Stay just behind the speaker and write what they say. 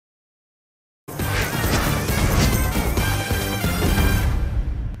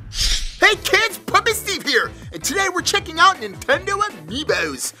Hey kids, Puppet Steve here, and today we're checking out Nintendo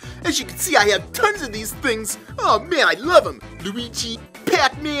Amiibos. As you can see, I have tons of these things. Oh man, I love them. Luigi,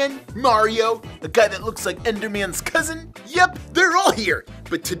 Pac-Man, Mario, the guy that looks like Enderman's cousin. Yep, they're all here.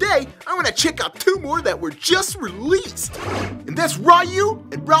 But today, I want to check out two more that were just released. And that's Ryu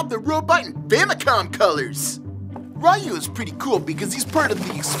and Rob the Robot in Famicom colors. Ryu is pretty cool because he's part of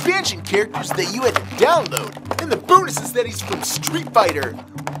the expansion characters that you had to download. And the bonus is that he's from Street Fighter.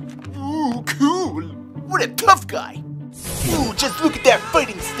 Ooh, cool. What a tough guy. Ooh, just look at that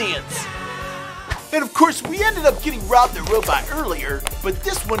fighting stance. And of course, we ended up getting Rob the Robot earlier, but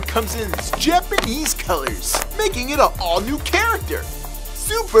this one comes in its Japanese colors, making it an all-new character.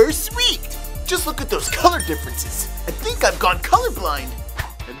 Super sweet. Just look at those color differences. I think I've gone colorblind.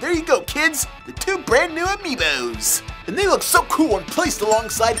 And there you go, kids, the two brand new Amiibos. And they look so cool when placed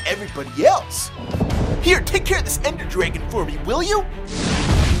alongside everybody else. Here, take care of this Ender Dragon for me, will you?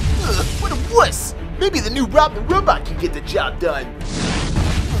 Ugh, what a wuss! Maybe the new Rob the Robot can get the job done.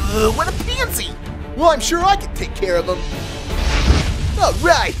 Ugh, what a pansy! Well, I'm sure I can take care of him.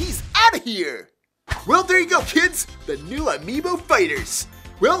 Alright, he's out of here! Well, there you go, kids, the new Amiibo fighters.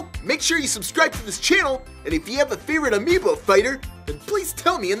 Well, make sure you subscribe to this channel, and if you have a favorite Amiibo fighter, then please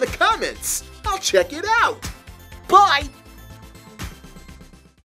tell me in the comments. I'll check it out. Bye!